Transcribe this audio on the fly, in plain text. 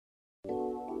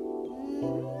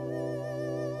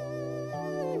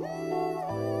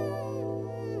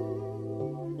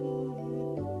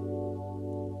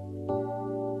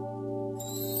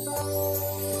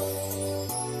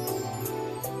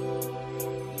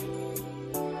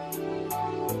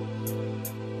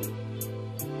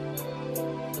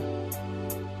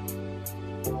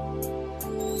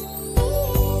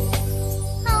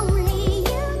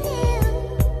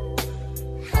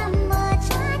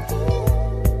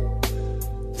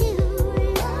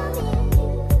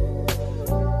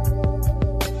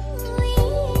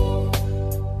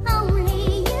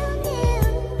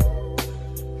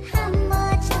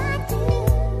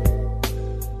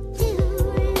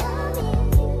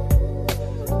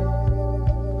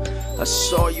I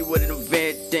saw you at an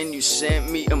event, then you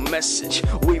sent me a message.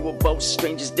 We were both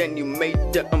strangers, then you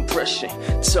made the impression.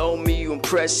 Told me you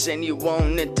impressed and you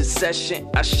wanted the session.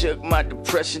 I shook my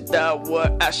depression, thought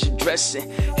what I should dress in.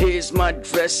 Here's my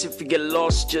dress, if you get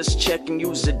lost, just checking.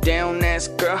 You's a down-ass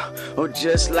girl, or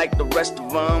just like the rest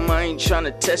of them. I ain't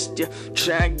tryna test you,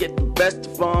 tryna get the best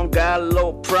of them. Got a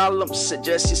little problem,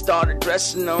 suggest you start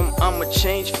addressing them. I'ma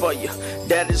change for you,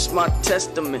 that is my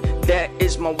testament, that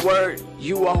is my word.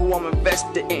 You are who I'm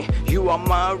invested in, you are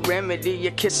my remedy.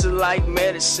 Your kisses like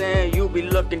medicine, you be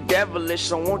looking devilish.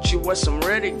 So won't you wear some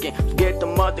red again? Forget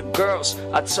them other girls,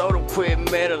 I told them quit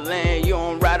meddling. You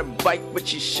don't ride a bike,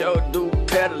 but you sure do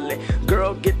pedaling.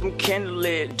 Girl, get them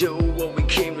candlelit, do what we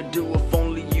came to do. If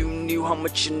only you knew how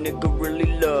much a nigga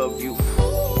really love you.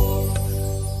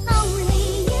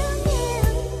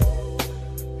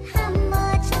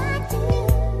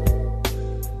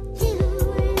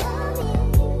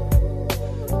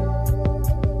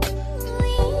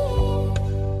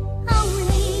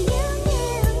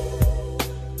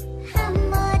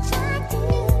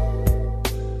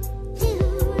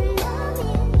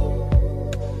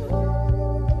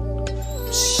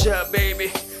 Yeah,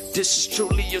 baby, this is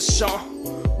truly your song.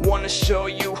 Wanna show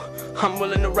you I'm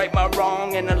willing to right my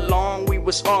wrong. And along we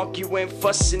was arguing,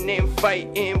 fussing and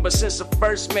fighting, but since I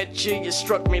first met you, you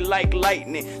struck me like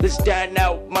lightning. Let's dine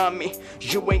out, mommy,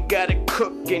 you ain't gotta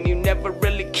cook. And you never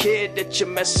really cared that you're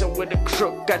messing with a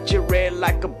crook. Got you read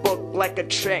like a book, like a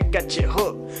track, got you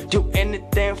hooked. Do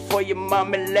anything for your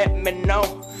mama, let me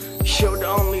know. You're the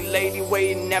only lady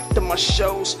waiting after my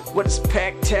shows. What is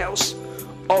packed house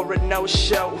or a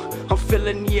no-show? I'm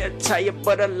feeling your attire,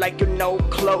 but I like your no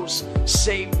clothes.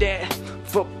 Save that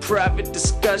for private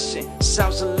discussion.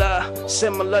 Sounds a lot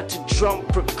similar to drum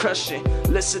percussion.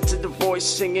 Listen to the voice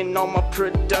singing on my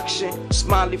production.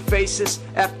 Smiley faces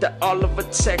after all of a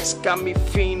text got me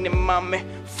fiending, mommy.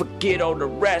 Forget all the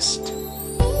rest.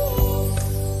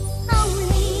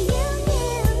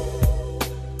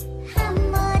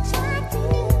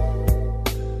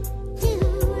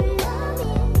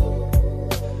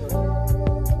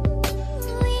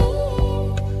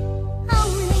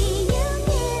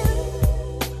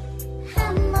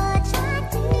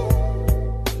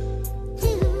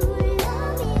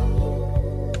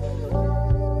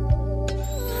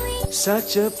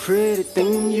 Such a pretty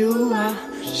thing you are,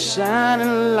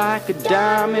 shining like a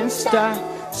diamond star.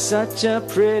 Such a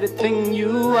pretty thing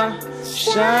you are,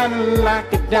 shining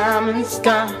like a diamond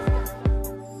star.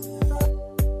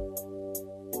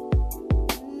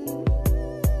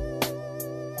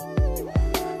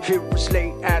 It was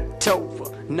late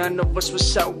October, none of us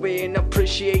was sober, and I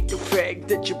appreciate the fact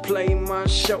that you play my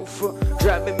chauffeur,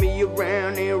 driving me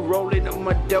around and rolling up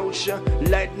my doja,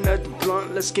 lighting up the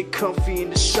blunt, let's get comfy in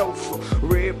the sofa.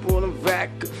 Red Bull and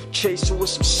vodka, chasing with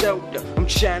some soda. I'm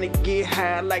trying to get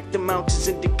high like the mountains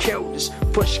in Dakotas.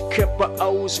 Push a couple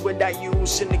O's without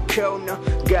using the corner.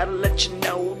 Gotta let you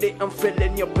know that I'm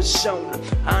feeling your persona.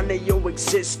 Honor your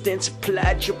existence,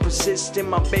 applied your persistence.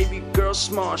 My baby girl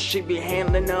smart, she be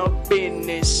handling her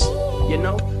business, you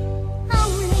know.